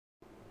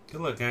Good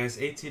luck, guys.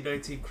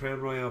 18-19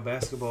 Crown Royale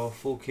basketball,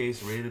 full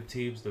case, random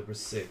teams, number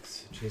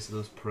 6. Chasing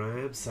those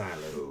prime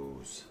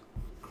silos.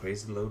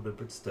 Crazy low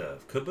numbered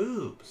stuff.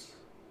 Kaboobs!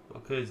 All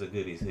kinds of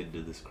goodies hidden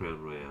in this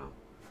Crown Royale.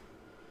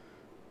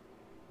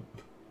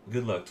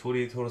 Good luck.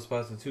 28 total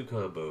spots and 2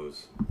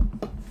 combos.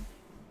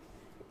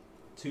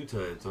 2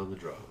 times on the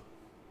draw.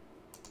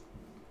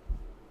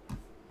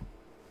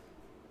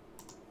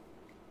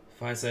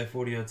 5 side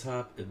 40 on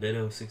top and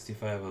Menno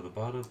 65 on the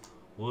bottom.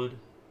 1,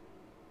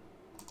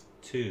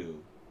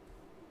 2.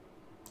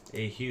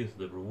 A. Hughes,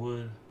 number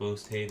 1.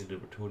 Most hated,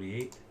 number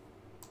 28.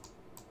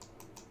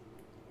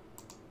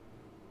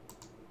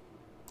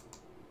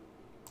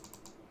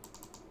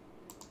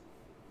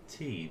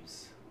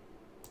 Teams.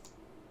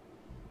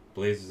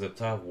 Blazers up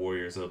top,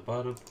 Warriors on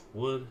bottom.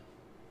 1.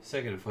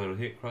 Second and final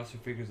hit. Cross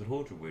your fingers and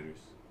hold your winners.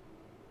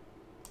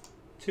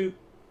 2.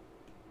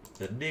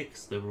 The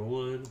Knicks, number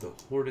 1. The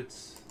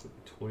Hornets, number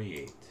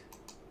 28.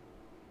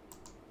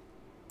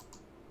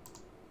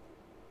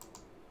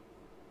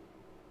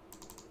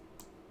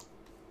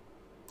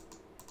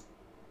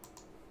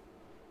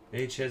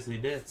 A. Chesley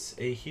Nets,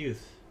 A.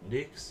 Hughes,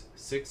 Knicks,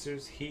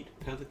 Sixers, Heat,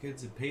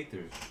 Pelicans, and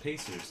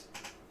Pacers.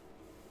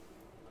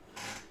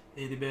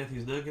 Andy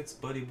Matthews Nuggets,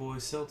 Buddy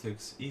Boys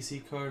Celtics,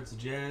 EC Cards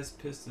Jazz,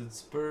 Pistons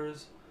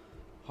Spurs,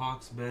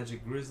 Hawks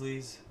Magic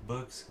Grizzlies,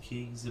 Bucks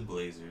Kings and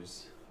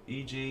Blazers.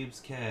 E.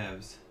 James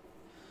Cavs,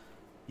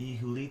 E.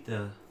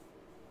 Hulita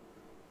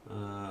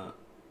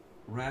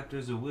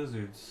Raptors and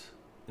Wizards,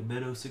 the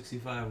Menno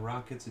 65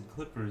 Rockets and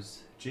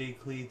Clippers, J.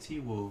 Clee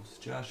T-Wolves,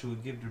 Joshua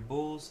Gibder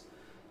Bulls,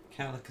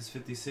 Calicus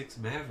 56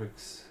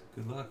 Mavericks.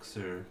 Good luck,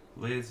 sir.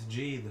 Lance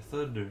G. The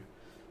Thunder,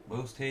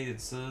 Most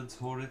Hated Suns,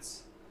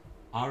 Hornets,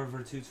 Oliver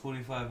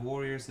 225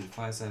 Warriors, and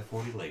 5 side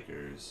 40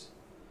 Lakers.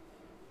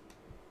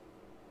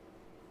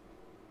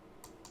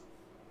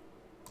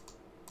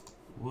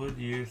 One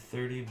year,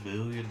 $30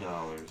 million.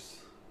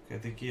 I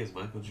think he has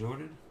Michael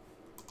Jordan.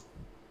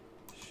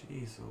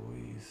 Jeez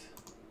Louise.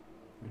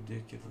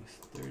 Ridiculous.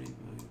 $30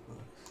 million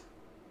bucks.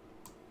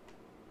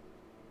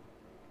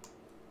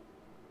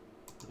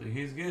 I mean,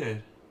 he's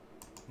good.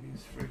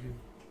 He's freaking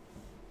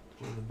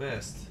one of the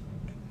best.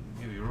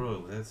 Don't get me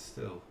wrong, that's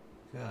still,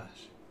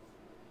 gosh.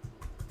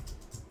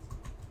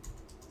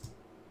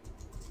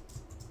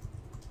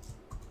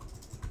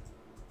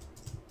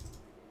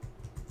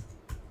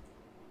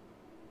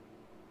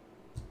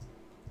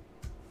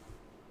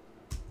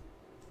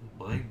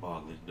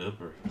 Mind-boggling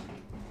number.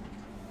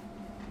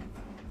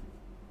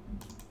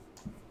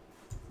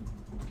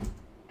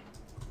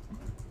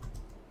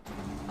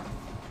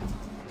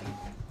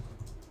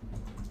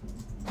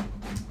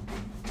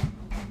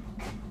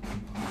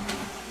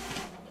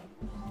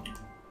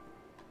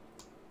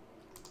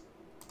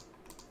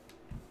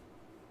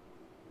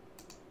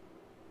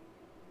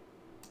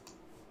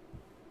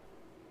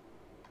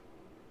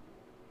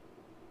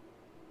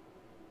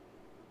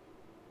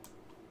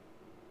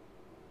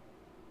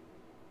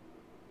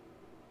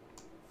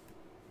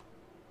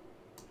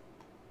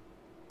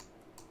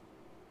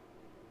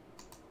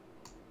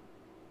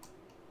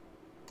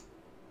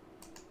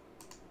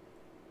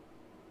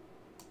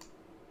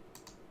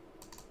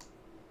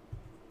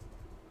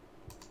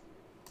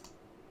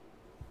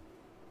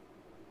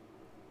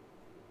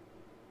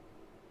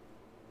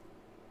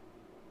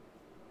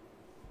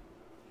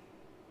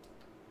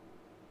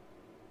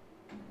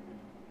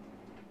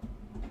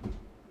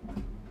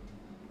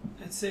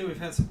 I'd say we've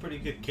had some pretty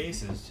good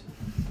cases.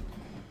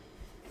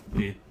 I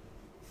mean,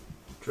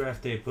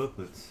 draft day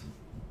booklets,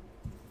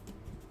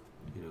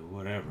 you know,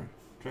 whatever.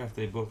 Draft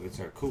day booklets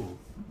are cool.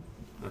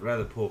 I'd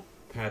rather pull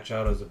patch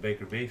autos of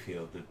Baker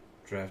Mayfield than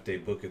draft day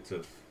booklets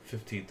of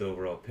 15th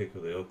overall pick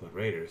of the Oakland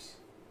Raiders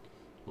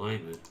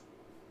lineman.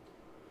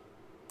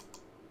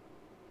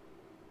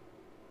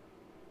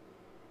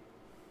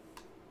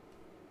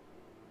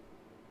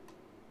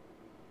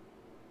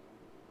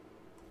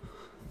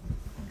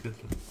 Good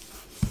luck.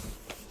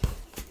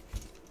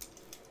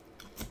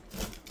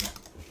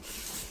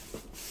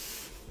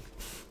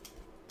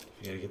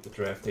 You gotta get the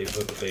draft day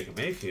book of Baker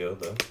Mayfield,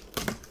 though.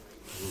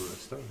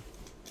 Start.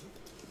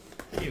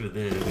 Even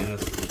then, I mean,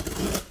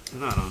 they're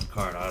not on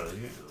card auto.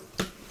 You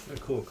know, they're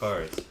cool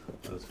cards,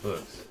 those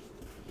books.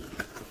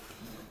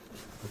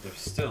 But they're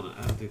still not,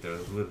 I don't think they're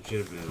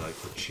legitimately like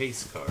the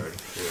chase card.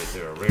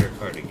 They're a rare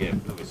card to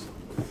get. Nobody's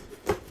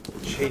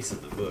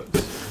chasing the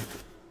books.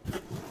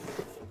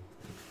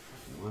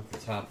 You want the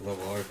top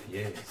level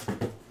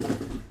RPAs.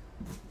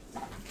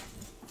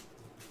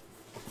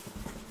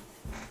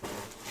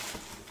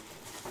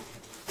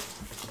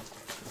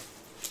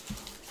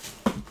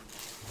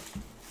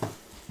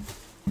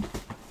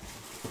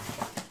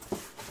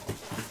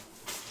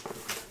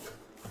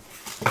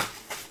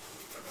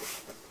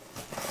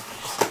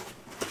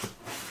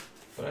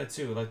 I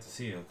too would like to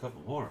see a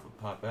couple more of them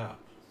pop out,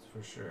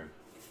 for sure.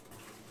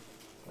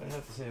 But I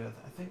have to say,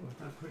 I think we've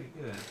done pretty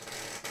good,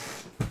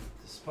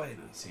 despite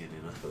not seeing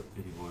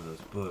any more of those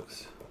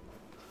books.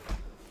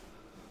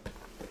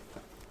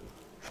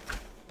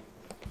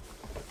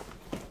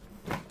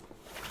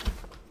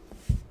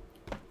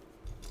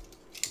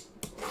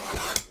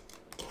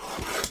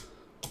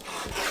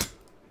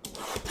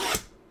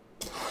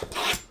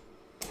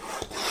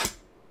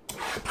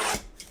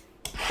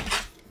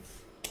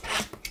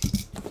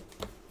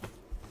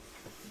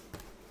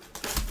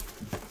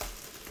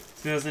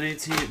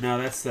 2018. No,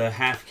 that's the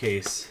half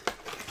case.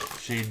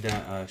 Shane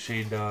Dog.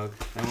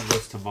 That one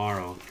goes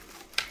tomorrow.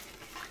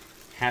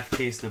 Half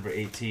case number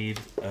 18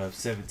 of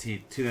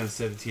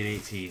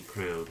 2017-18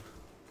 Crown.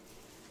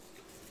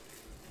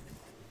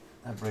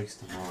 That breaks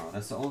tomorrow.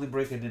 That's the only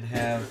break I didn't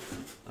have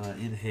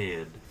in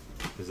hand,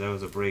 because that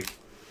was a break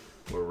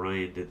where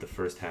Ryan did the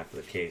first half of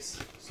the case.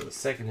 So the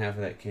second half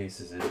of that case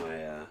is in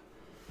my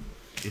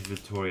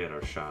inventory at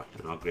our shop,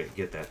 and I'll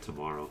get that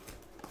tomorrow.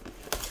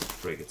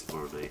 Break it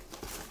tomorrow night.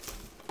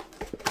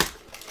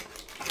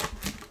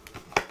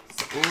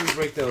 It's the only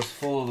break that was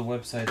full on the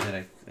website that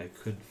I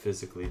couldn't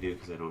physically do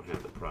because I don't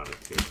have the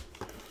product here.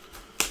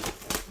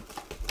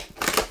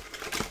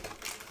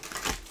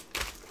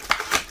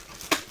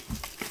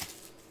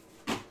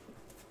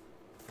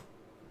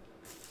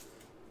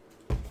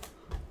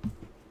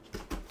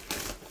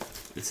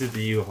 It's in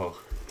the U-Haul.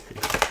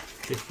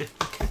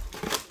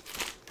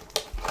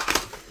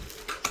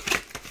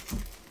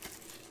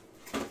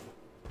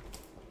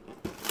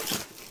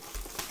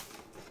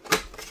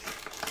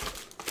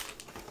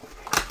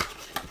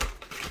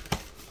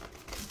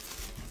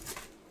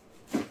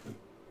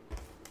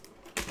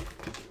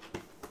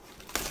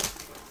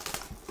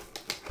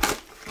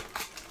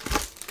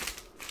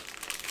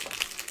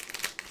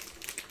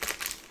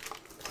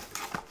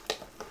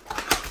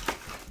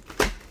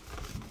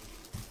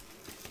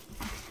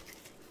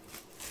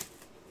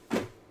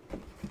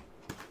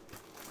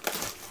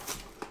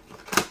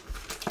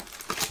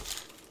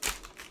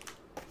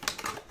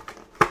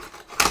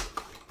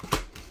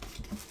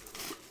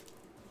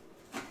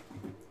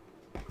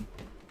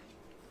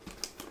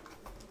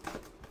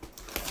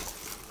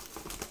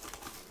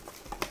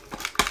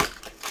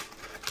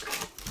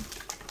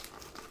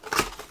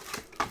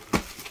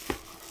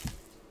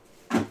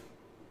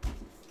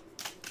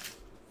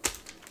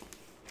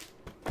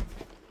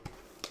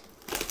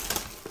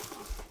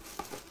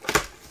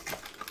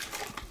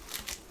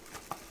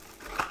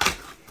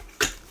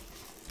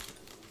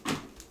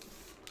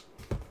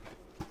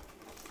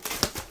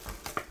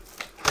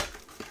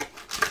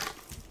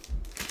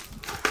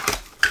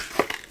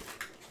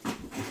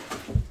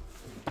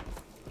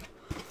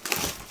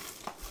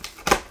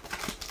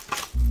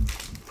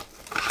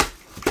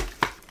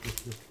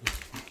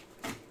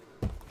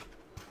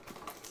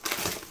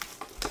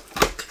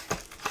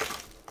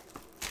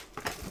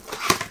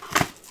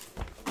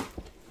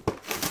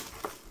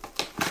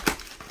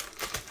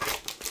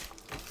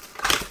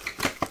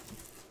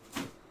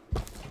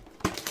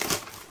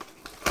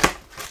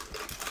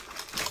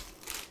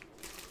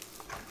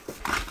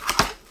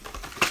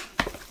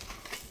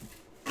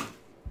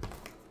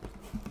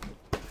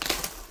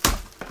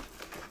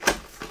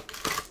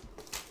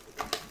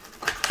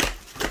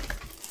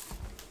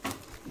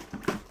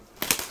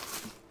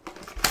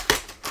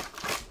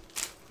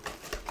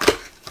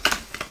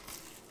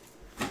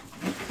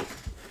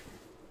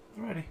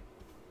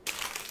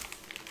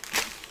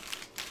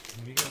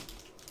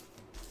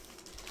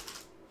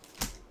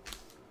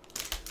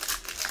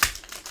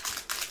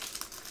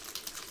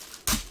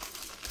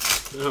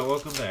 Oh,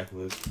 welcome back,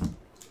 Luke.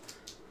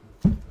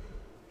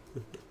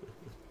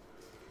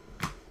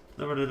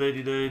 Number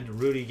 99,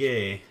 Rudy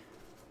Gay.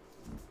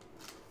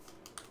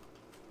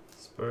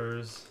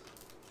 Spurs.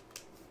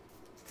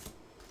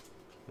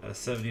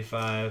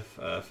 75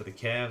 for the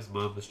Cavs,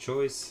 Mama's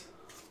Choice.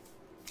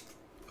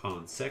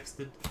 Colin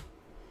Sexton.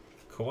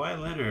 Kawhi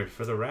Leonard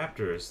for the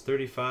Raptors,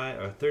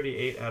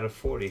 38 out of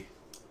 40.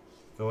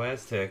 Go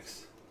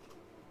Aztecs.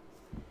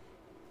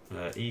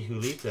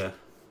 Ihulita.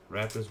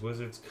 Raptors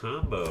Wizards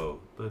combo.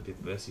 Might be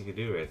the best you could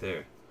do right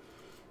there.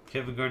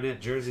 Kevin Garnett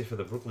jersey for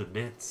the Brooklyn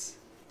Nets.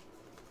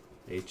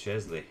 A.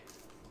 Chesley.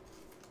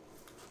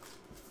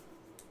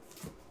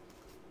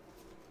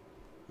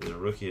 And a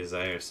rookie is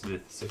Zaire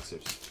Smith,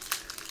 Sixers.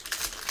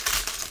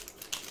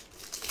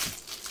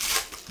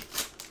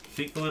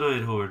 Finkel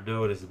and Einhorn.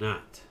 No, it is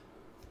not.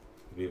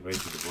 It'll be a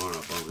breaking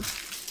tomorrow,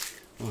 bonus.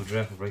 Oh,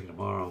 draft will break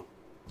tomorrow.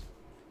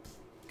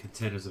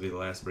 Contenders will be the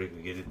last break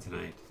we get in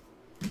tonight.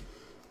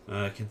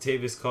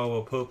 Kentavious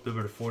Caldwell Pope,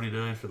 number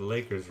 49 for the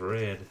Lakers,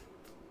 red.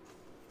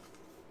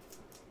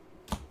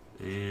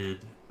 And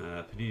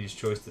Panini's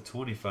Choice to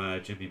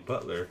 25, Jimmy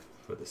Butler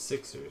for the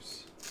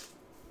Sixers.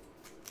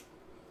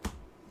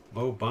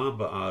 Mo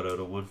Bamba auto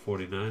to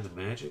 149, the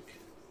Magic.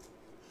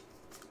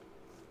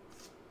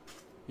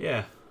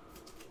 Yeah.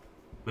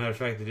 Matter of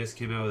fact, they just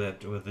came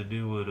out with the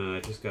new one. I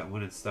just got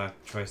one in stock,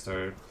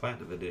 TriStar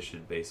Platinum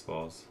Edition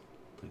baseballs.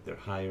 Like they're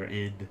higher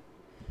end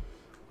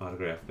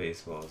autographed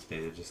baseballs.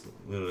 Dan just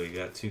literally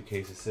got 2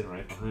 cases sitting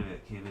right behind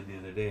it. Came in the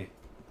other day.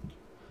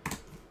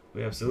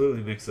 We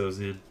absolutely mix those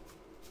in.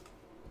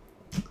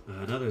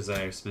 Another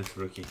Zaire Smith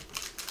rookie.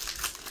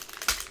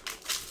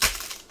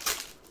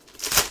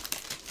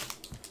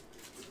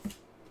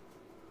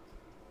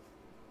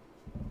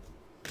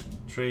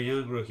 Trae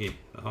Young rookie,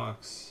 the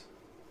Hawks.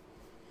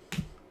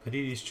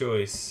 Panini's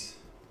Choice,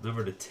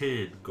 number to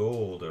 10,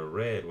 gold or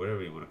red,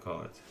 whatever you want to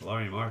call it.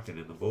 Larry Markin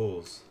in the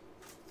Bulls.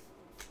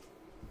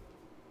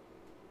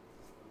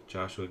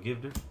 Joshua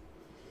Gibner.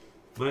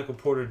 Michael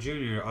Porter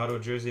Jr. auto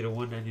jersey to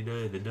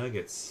 199. The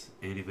Nuggets.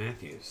 Andy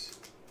Matthews.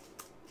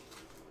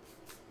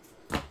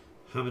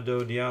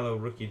 Hamidou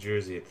Diallo rookie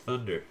jersey at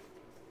Thunder.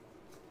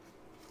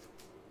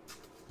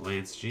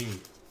 Lance G.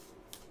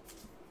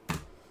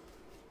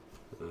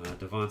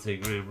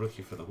 Devontae Graham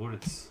rookie for the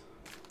Hornets.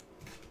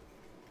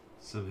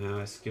 Somehow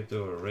I skipped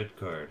over a red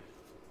card.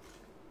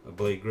 A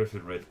Blake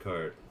Griffin red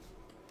card.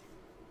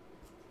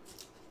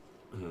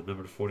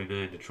 Number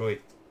 49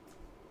 Detroit.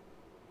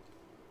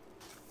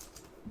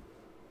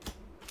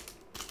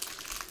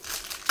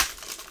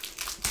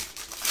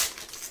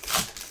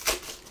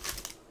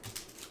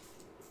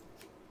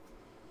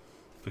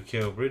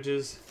 Mikal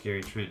Bridges,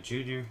 Gary Trent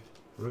Jr.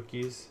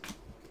 rookies.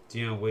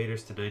 Dion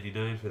Waiters to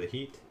 99 for the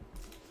Heat.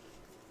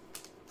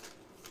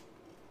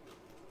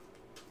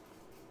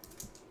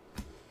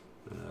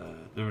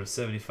 Number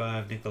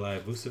 75, Nikolai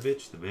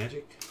Vucevic, the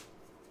Magic.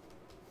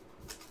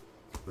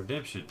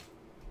 Redemption.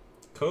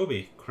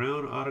 Kobe,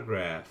 crown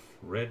autograph,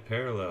 red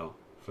parallel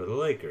for the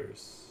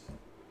Lakers.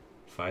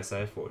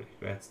 5/40.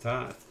 Congrats,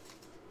 Todd.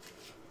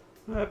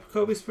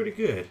 Kobe's pretty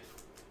good.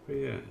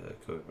 Pretty good.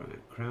 Kobe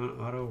Bryant. Crown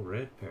auto,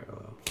 red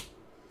parallel.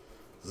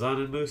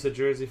 Zon and Musa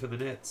jersey for the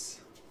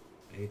Nets.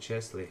 A.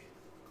 Chesley.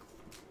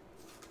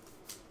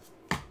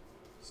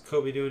 What's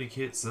Kobe doing he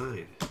can't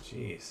sign?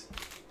 Jeez.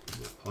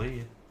 He's not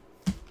playing.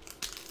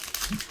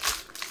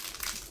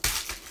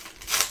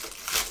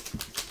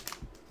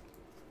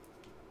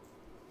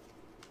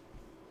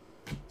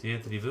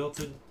 D'Anthony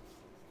Milton,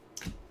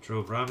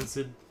 Jerome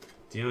Robinson,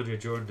 DeAndre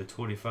Jordan to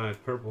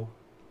 25 purple,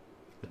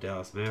 the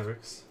Dallas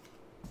Mavericks.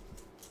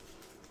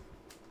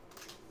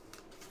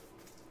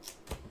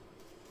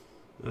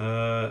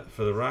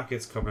 For the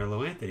Rockets,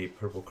 Carmelo Anthony,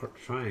 purple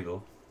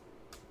triangle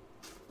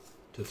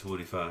to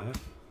 25.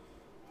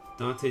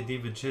 Dante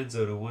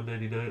DiVincenzo to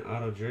 199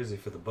 auto jersey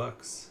for the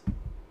Bucks.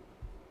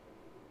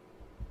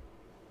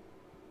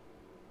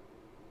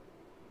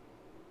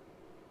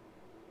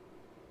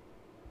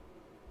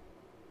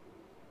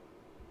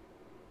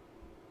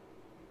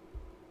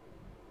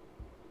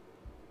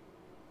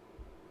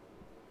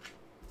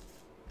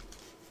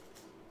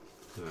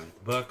 Alright,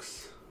 the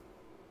Bucks.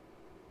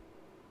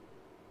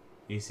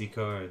 EC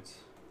cards.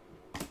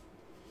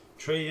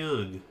 Trae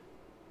Young,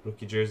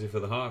 rookie jersey for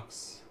the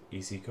Hawks.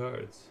 EC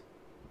cards.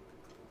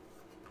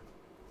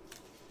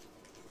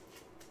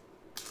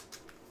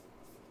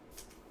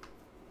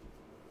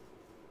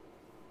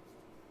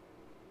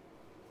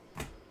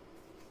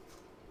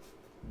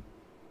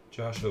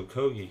 Josh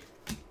Okogie.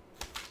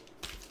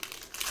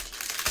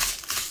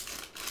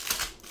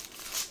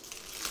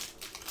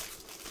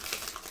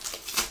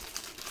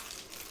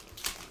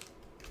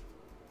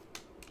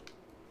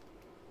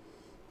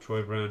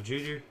 Troy Brown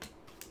Jr.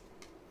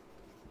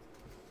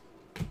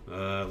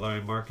 Larry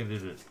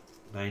Markkinen at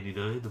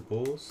 99, the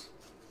Bulls.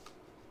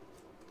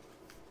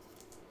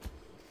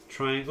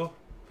 Triangle,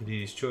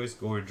 Panini's Choice,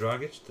 Goran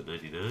Dragic to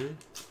 99,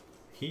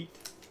 Heat.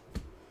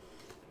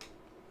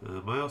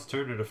 Miles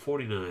Turner to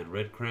 49,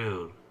 Red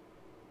Crown,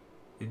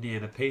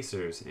 Indiana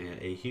Pacers, and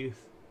A.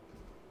 Huth.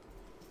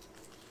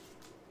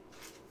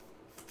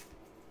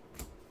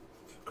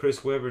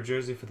 Chris Webber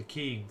jersey for the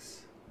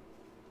Kings.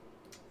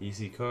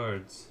 EC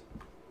cards.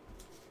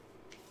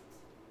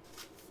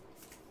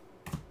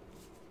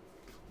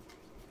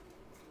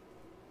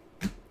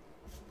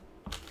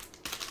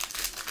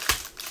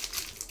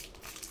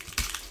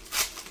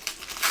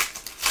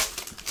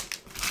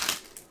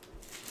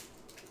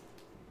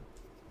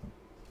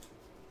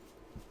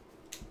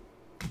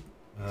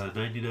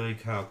 '99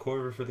 Kyle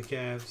Korver for the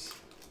Cavs.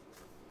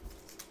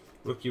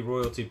 Rookie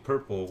royalty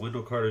purple,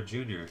 Wendell Carter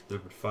Jr.,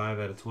 numbered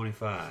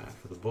 5/25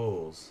 for the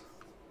Bulls.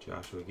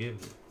 Joshua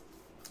Gibson.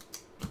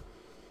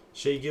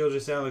 Shai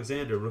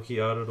Gilgeous-Alexander,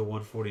 rookie auto to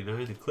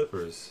 149, the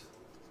Clippers.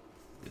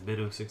 And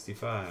Minnow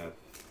 65.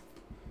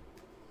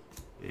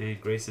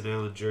 And Grayson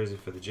Allen jersey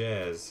for the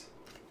Jazz.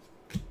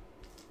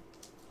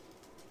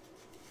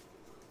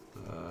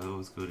 That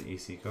one's going to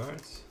EC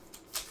cards.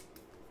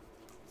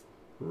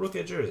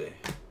 Rookie jersey.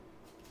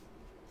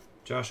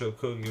 Josh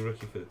Okogie,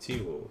 rookie for the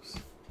T-Wolves.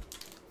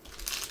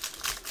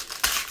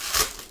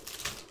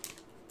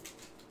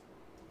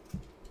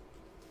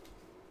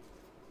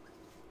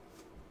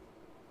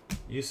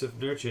 Yusuf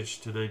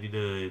Nurkic to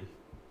 99.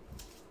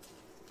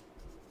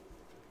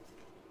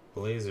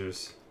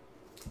 Blazers.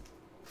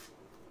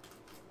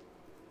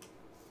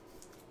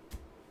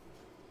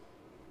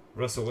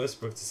 Russell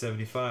Westbrook to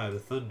 75. The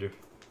Thunder.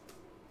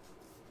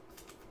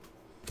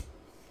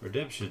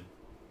 Redemption.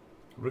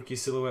 Rookie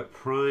silhouette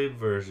prime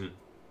version.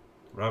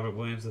 Robert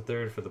Williams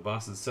III for the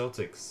Boston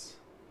Celtics.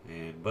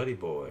 And Buddy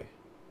Boy.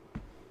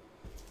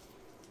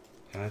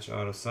 Patch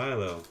Auto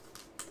Silo.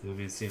 Haven't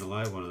even seen a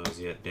live one of those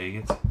yet, dang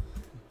it.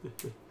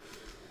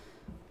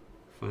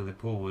 Finally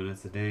pull one,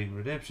 it's the dang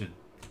redemption.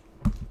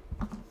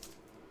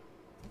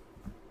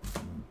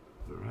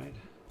 Alright.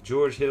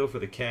 George Hill for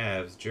the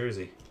Cavs,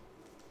 jersey.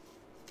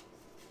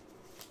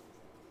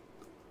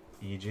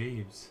 E.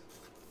 James.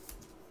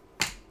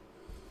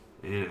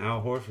 And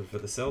Al Horford for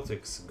the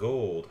Celtics,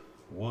 gold.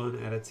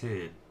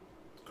 1/10.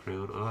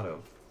 Crown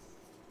auto.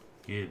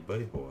 Again,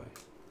 buddy boy.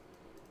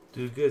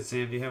 Doing good,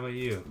 Sandy. How about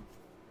you?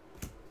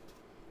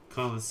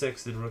 Colin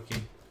Sexton,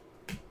 rookie.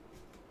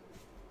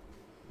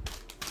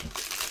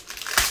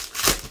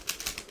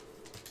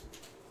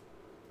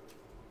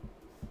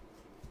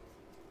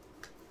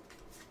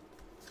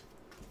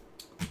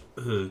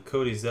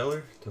 Cody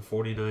Zeller to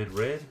 49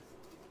 red.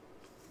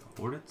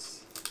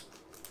 Hornets.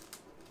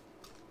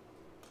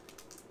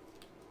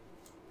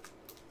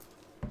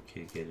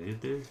 Can't get it in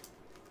there.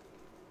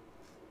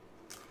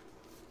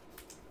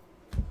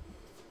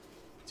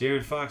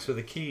 De'Aaron Fox for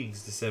the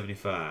Kings to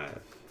 75.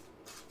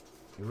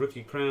 The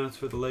rookie crowns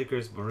for the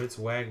Lakers, Moritz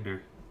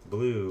Wagner,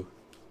 blue,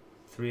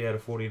 3 out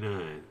of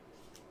 49.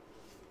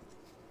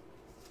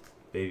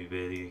 Baby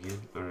Manning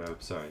again. Or, I'm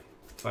sorry.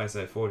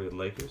 5-side 40 with the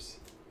Lakers.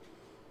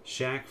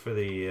 Shaq for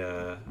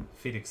the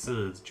Phoenix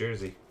Suns,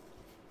 jersey.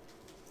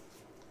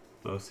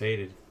 Most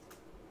hated.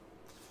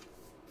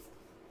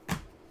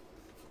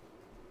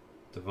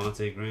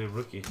 Devontae Graham,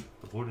 rookie,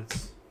 the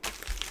Hornets.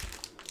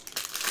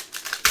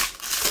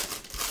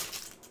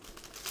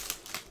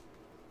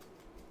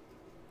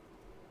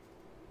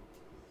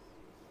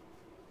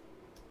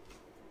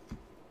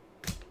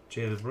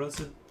 Jalen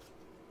Brunson.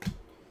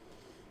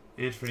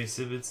 Anthony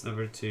Simmons,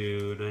 number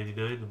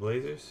 299, the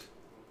Blazers.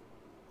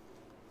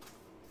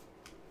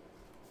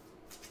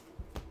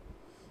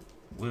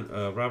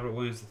 Robert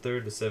Williams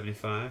III to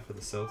 75 for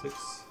the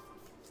Celtics.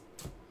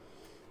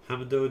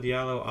 Hamidou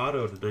Diallo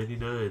auto to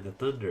 99, the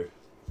Thunder.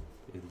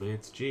 And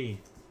Lance G.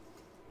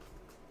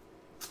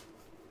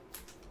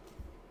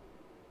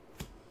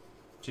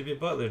 Jimmy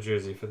Butler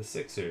jersey for the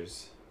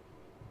Sixers.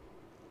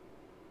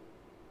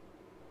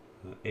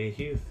 A.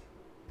 Huth.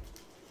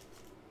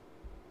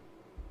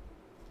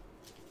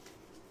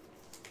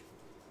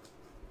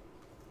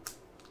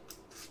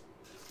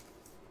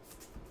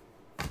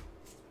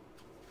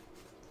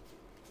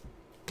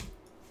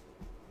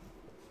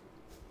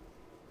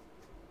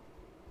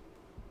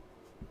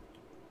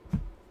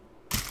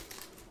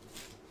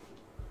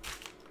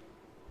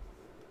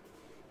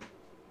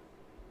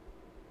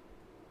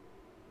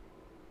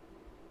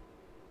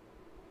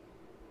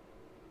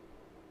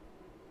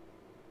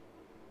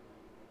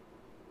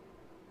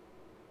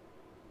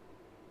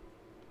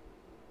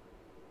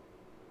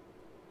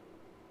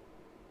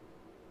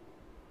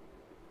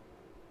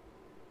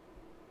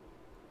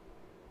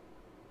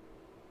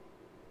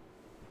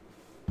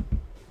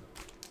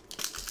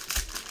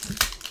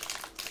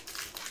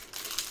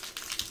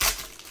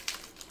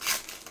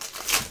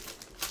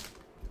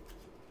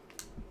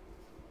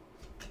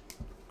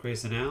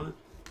 Grayson Allen.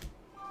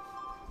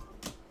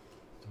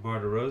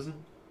 DeMar DeRozan.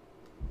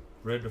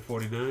 Red to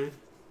 49.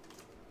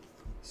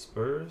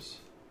 Spurs.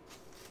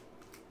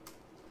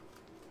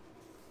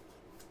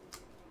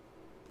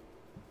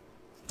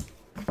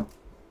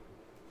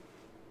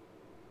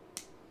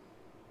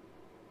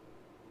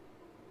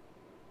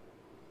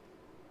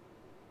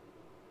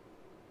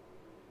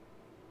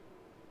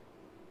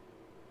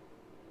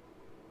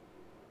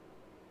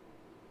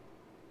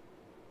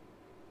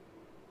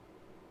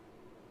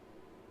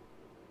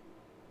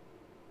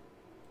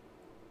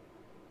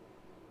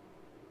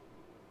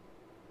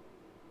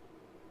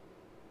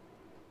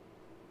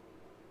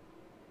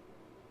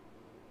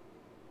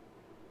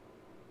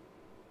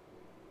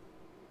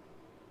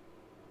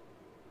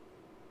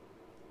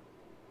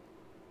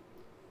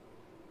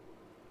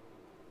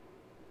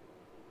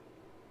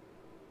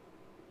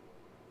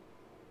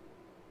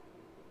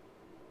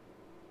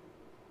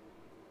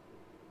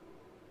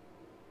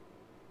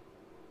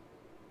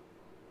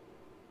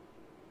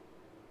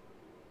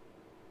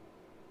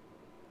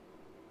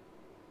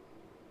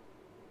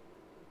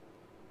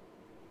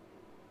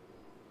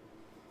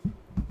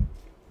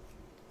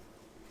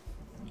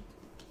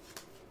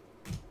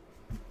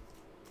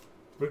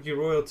 Rookie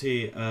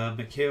royalty,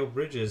 Mikal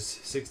Bridges,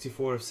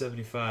 64 of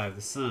 75,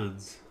 the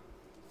Suns.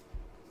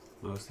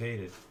 Most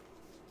hated.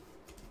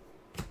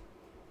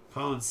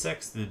 Colin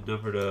Sexton,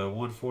 numbered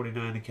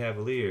 149, the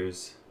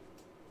Cavaliers.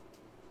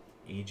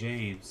 E.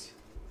 James.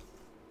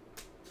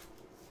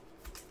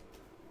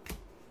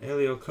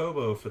 Elio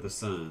Kobo for the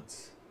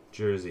Suns,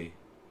 jersey.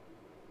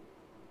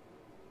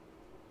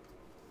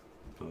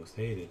 Most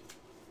hated.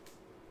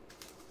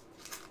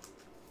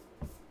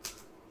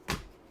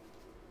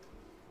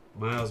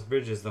 Miles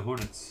Bridges, the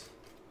Hornets.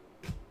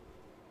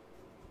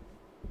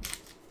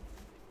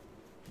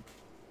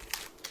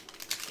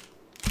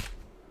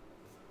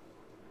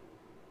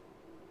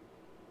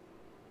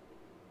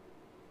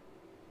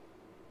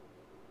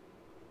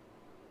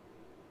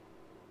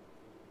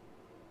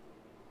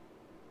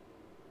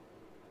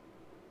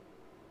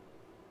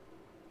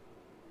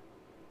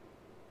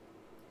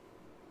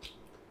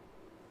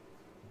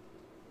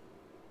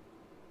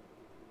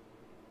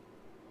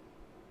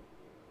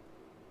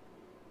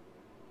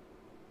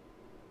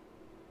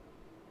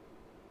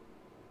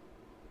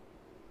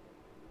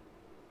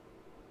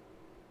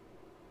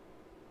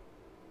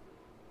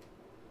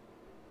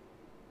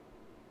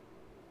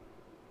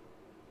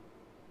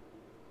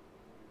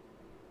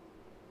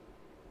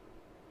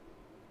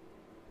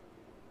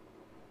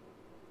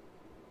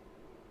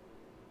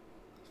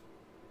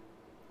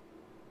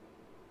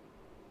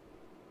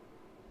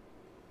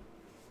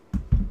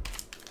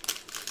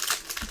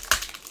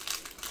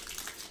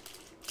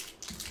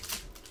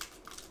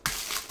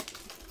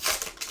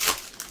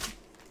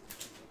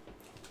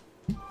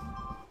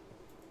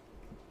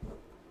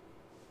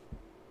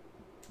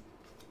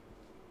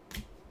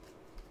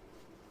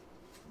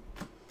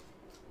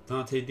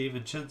 Dante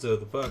DiVincenzo,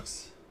 the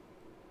Bucks.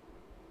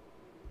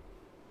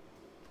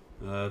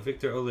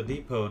 Victor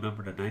Oladipo,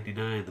 number to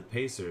 99, the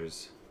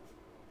Pacers.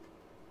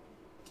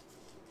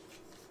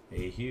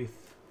 A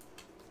Huth.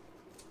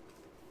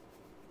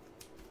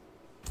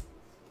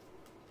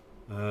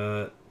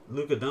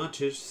 Luka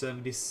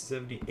Doncic,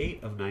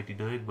 78 of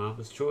 99,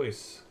 Mama's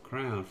Choice.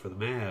 Crown for the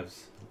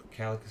Mavs.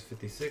 Calicus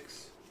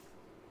 56.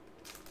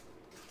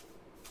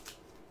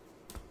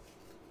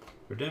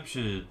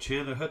 Redemption,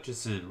 Chandler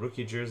Hutchison,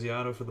 rookie jersey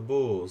auto for the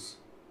Bulls.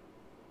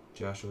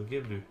 Joshua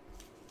Gibner.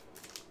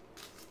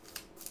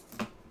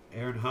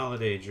 Aaron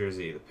Holiday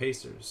jersey, the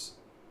Pacers.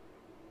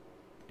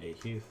 A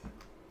Huth.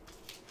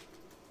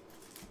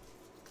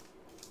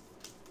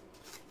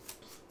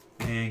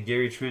 And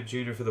Gary Trent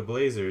Jr. for the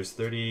Blazers,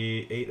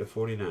 38 of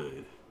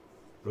 49.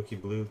 Rookie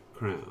blue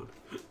crown.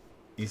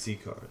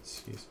 EC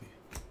cards, excuse me.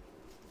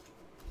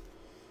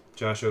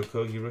 Josh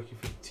Okogie, rookie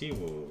for the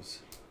T-Wolves.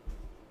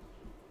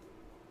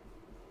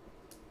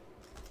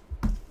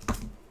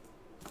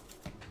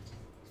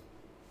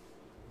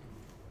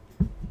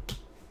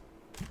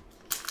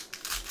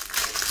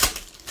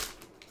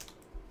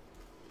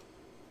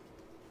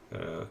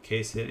 Got a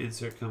case hit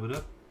insert coming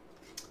up.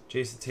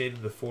 Jason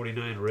Tatum, the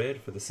 49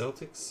 red for the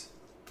Celtics.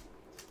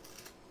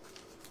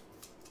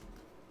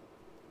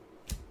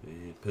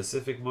 And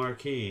Pacific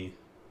Marquee,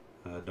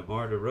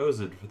 DeMar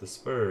DeRozan for the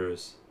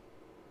Spurs.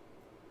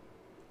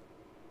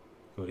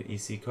 Go to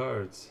EC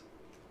Cards.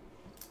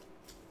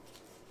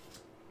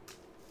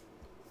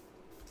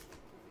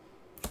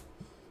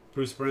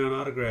 Bruce Brown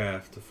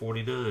autograph to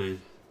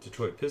 49,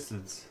 Detroit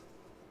Pistons.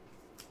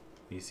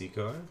 EC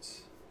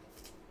Cards.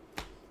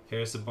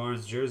 Harrison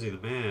Barnes jersey, the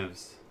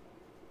Mavs.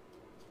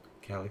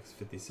 Calyx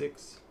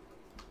 56.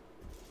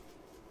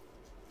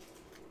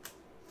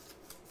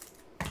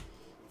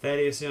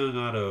 Thaddeus Young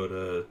auto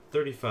to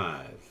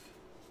 35.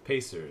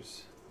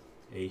 Pacers.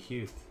 A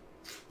Huth.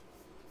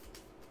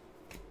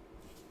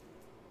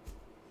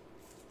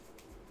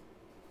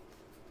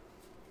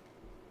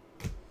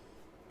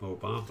 Mo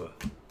Bamba.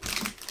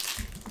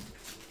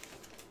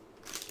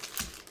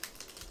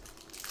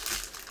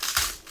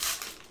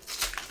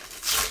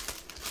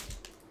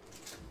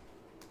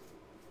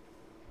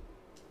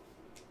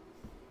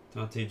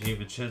 Dante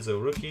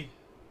DiVincenzo rookie.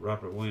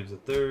 Robert Williams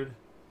III.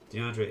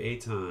 DeAndre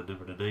Ayton,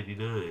 number to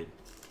 99.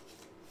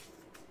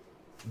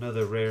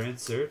 Another rare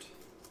insert.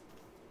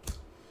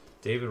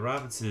 David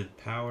Robinson,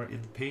 power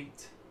in the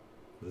paint.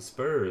 For the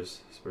Spurs.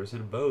 Spurs hit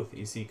them both.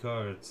 EC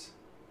cards.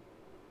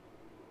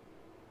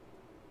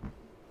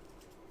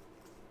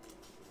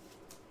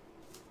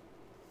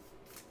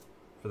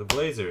 For the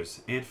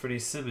Blazers, Anthony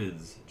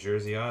Simmons,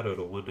 jersey auto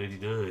to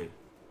 199.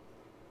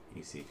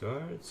 EC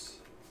cards.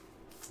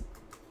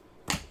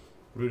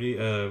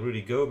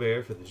 Rudy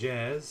Gobert for the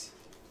Jazz.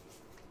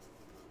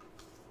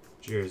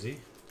 Jersey,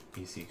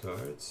 EC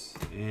cards.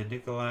 And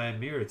Nikolai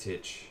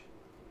Mirotic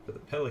for the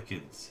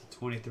Pelicans,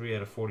 23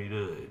 out of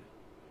 49.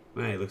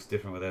 Man, he looks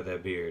different without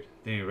that beard.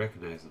 Didn't even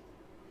recognize him.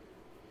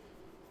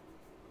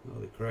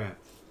 Holy crap.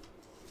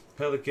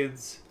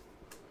 Pelicans.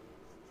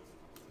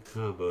 The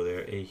combo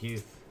there, A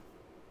Huth.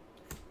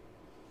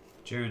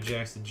 Jaren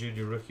Jackson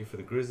Jr. rookie for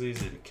the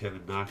Grizzlies and a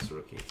Kevin Knox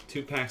rookie.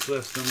 2 packs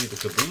left. Still need the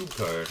Kaboom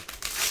card.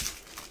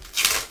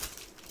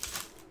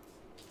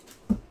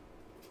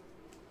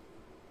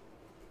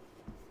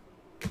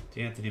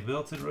 D'Anthony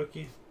Melton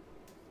rookie.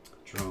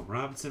 Jerome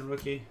Robinson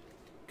rookie.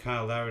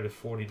 Kyle Lowry to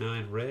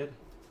 49 red.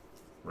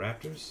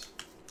 Raptors.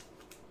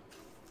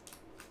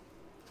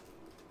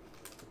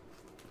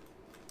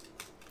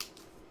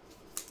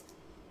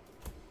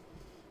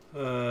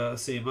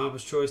 Let's see.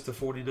 Mama's Choice to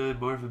 49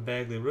 Marvin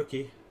Bagley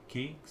rookie.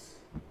 Kings.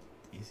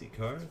 Easy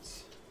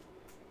cards.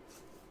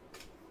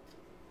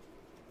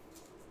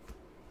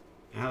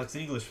 Alex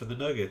English for the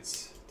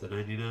Nuggets to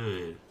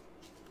 99.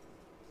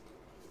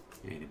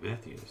 Andy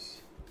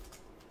Matthews.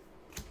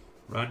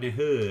 Rodney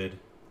Hood.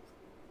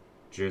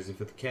 Jersey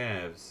for the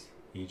Cavs.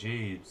 E.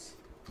 James.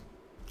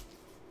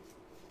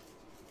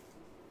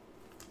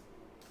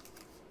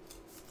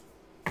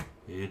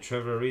 And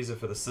Trevor Ariza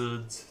for the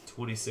Suns.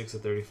 26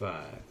 of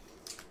 35.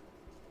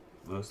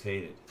 Most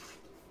hated.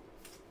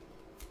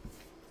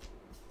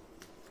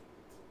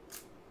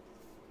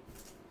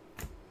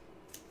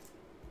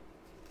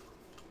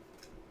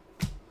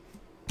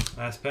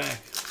 Last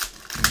pack.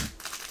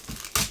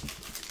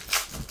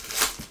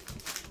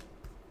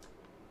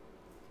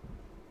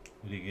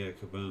 We didn't get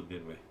a Kaboom,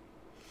 did we?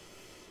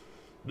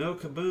 No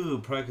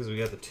Kaboom, probably because we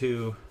got the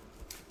 2.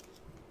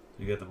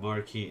 We got the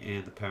Marquee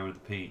and the Power in the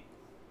Paint.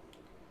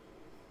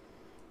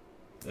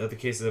 The other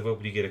cases I've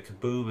opened, you get a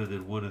Kaboom and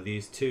then one of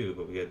these 2,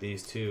 but we got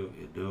these 2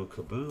 and no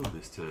Kaboom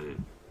this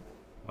time.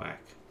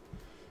 Whack.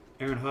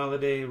 Aaron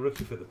Holiday,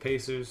 rookie for the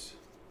Pacers.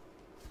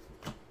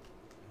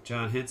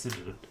 John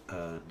Henson,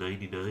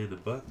 99, the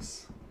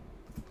Bucks.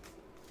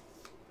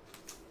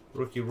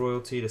 Rookie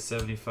royalty to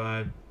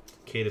 75,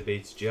 Keita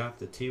Bates-Diop,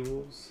 the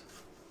T-Wolves.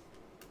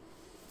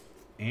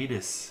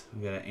 Anus,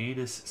 we got an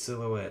Anus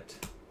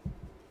silhouette.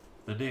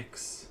 The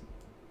Knicks,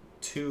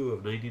 2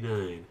 of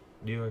 99,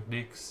 New York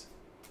Knicks.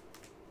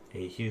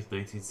 A. Hughes,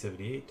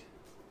 1978.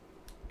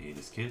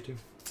 Enes Kanter.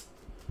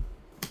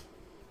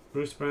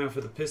 Bruce Brown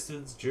for the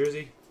Pistons,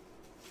 jersey.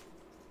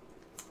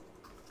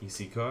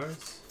 EC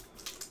cards.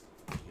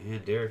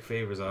 And Derek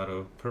Favors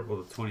auto,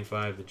 purple to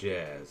 25, the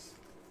Jazz.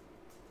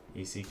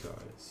 EC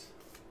cards.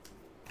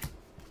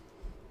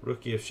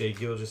 Rookie of Shai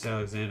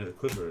Gilgeous-Alexander, the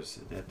Clippers,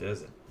 and that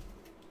does it.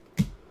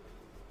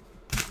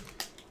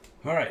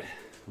 Alright,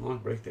 long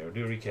break there. I'll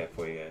do a recap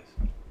for you guys.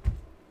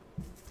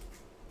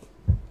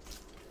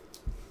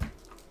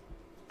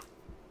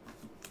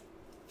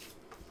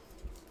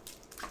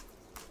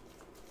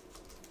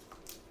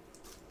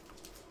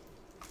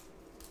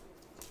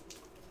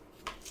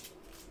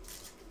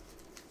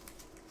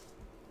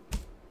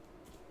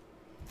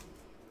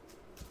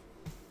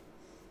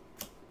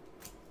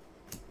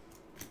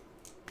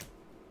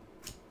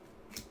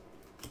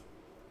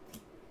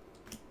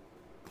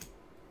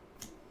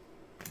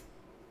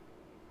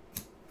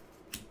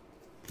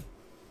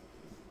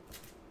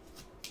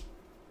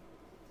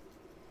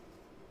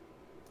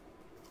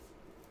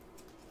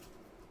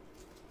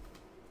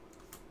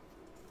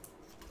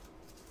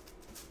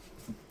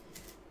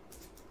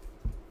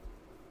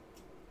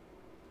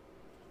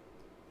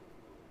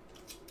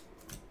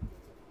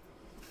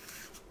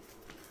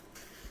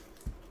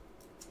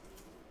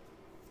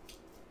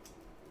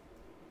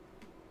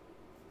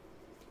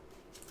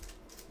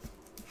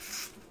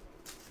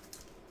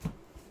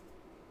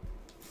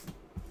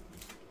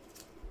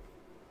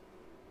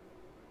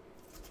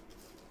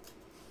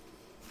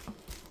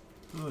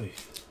 Oy.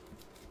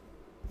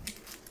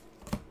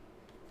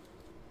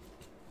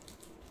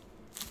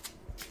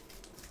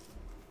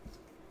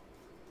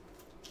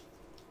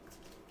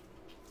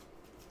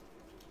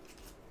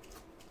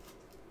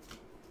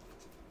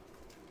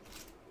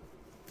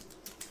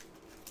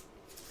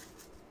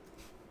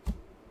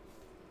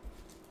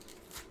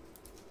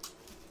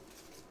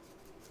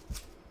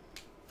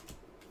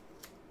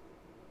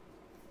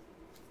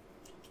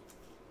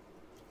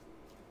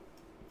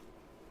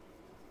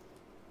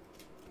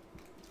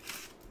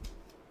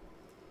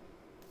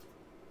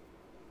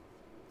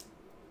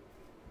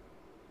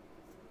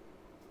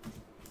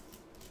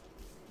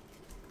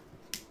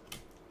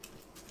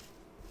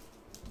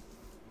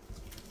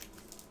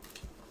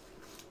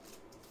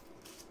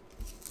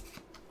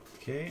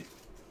 Okay.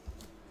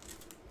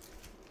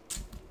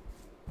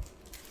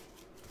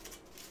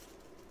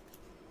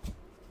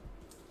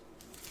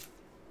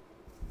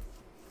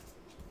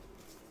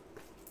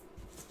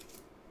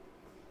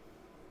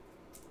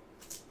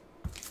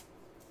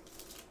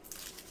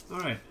 All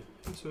right,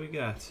 that's what we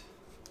got.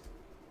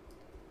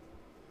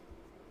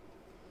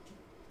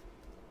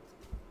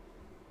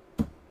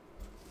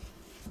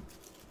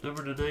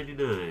 Number to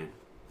 99.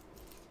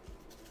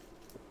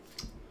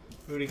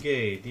 Rudy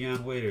Gay,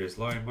 Dion Waiters,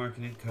 Laurie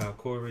Markkinen, Kyle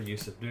Korver,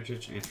 Yusuf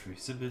Nurkic, Anthony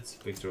Simmons,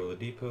 Victor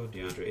Oladipo,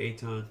 DeAndre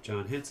Ayton,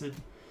 John Henson.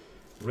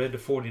 Red to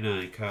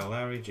 49, Kyle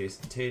Lowry,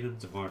 Jason Tatum,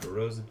 DeMar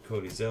DeRozan,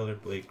 Cody Zeller,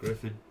 Blake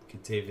Griffin,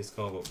 Kentavious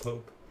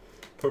Caldwell-Pope.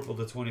 Purple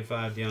to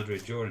 25,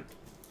 DeAndre Jordan.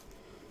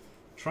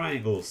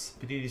 Triangles,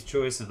 Panini's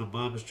Choice and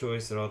Mama's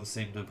Choice are all the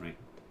same numbering.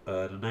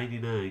 To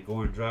 99,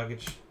 Goran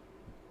Dragic,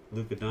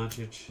 Luka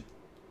Doncic.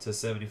 To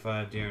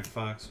 75, De'Aaron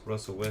Fox,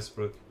 Russell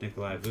Westbrook,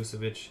 Nikolai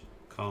Vucevic,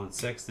 Colin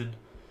Sexton.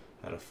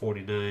 Out of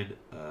 49,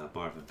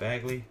 Marvin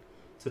Bagley.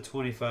 To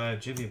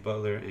 25, Jimmy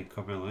Butler and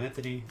Carmelo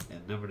Anthony.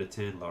 And number to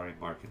 10, Laurie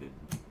Markkinen.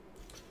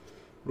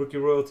 Rookie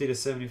royalty to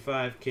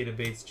 75, Keita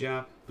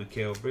Bates-Diop,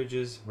 Mikal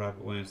Bridges,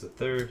 Robert Williams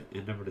III,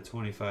 and number to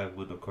 25,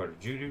 Wendell Carter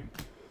Jr.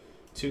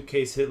 2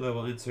 case hit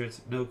level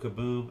inserts, no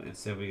Kaboom, and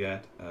so we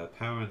got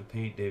Power in the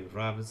Paint, David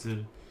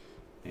Robinson,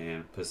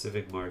 and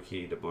Pacific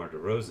Marquee, DeMar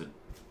DeRozan.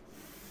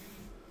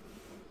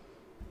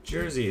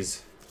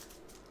 Jerseys.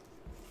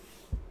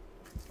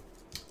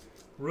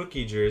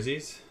 Rookie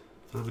jerseys,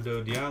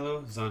 Hamidou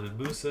Diallo, Zanan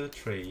Musa,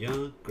 Trae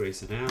Young,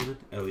 Grayson Allen,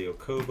 Elio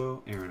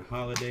Kobo, Aaron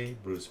Holiday,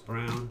 Bruce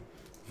Brown.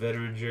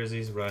 Veteran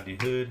jerseys, Rodney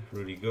Hood,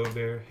 Rudy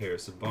Gobert,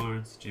 Harrison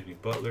Barnes, Jimmy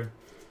Butler,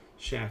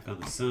 Shaq on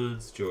the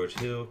Suns, George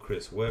Hill,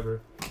 Chris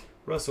Webber,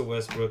 Russell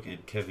Westbrook,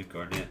 and Kevin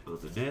Garnett on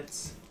the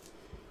Nets.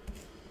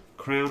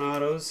 Crown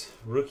autos,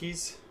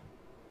 rookies,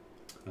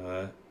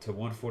 to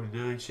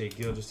 149, Shai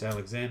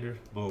Gilgeous-Alexander,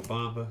 Mo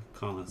Bamba,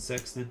 Colin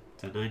Sexton.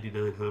 To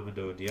 99,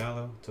 Hamidou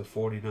Diallo. To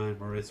 49,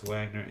 Moritz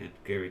Wagner and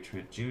Gary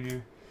Trent Jr.,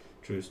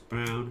 Bruce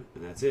Brown,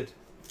 and that's it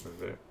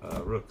for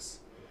rooks.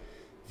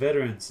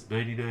 Veterans,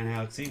 99,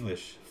 Alex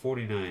English.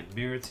 49,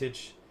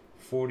 Mirotic.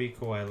 40,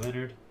 Kawhi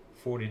Leonard.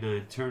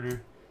 49,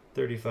 Turner.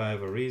 35,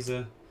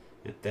 Ariza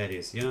and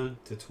Thaddeus Young.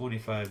 To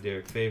 25,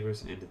 Derek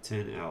Favors. And to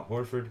 10, Al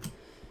Horford.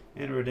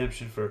 And a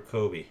redemption for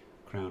Kobe,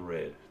 Crown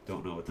Red.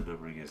 Don't know what the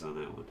numbering is on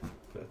that one,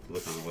 but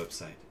look on the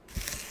website.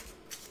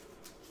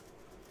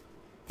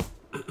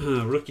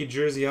 Rookie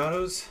jersey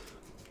autos,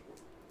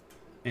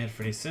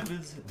 Anthony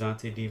Simmons,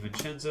 Dante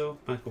DiVincenzo,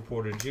 Michael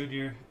Porter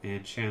Jr.,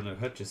 and Chandler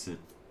Hutchison.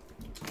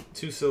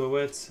 2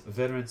 silhouettes,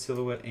 veteran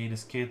silhouette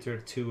Enes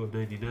Kanter, 2 of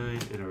 99,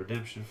 and a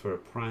redemption for a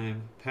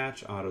prime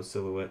patch auto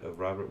silhouette of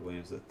Robert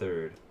Williams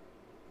III.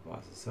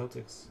 Boston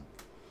Celtics.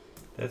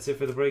 That's it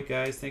for the break,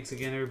 guys. Thanks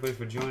again, everybody,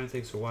 for joining.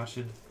 Thanks for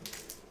watching.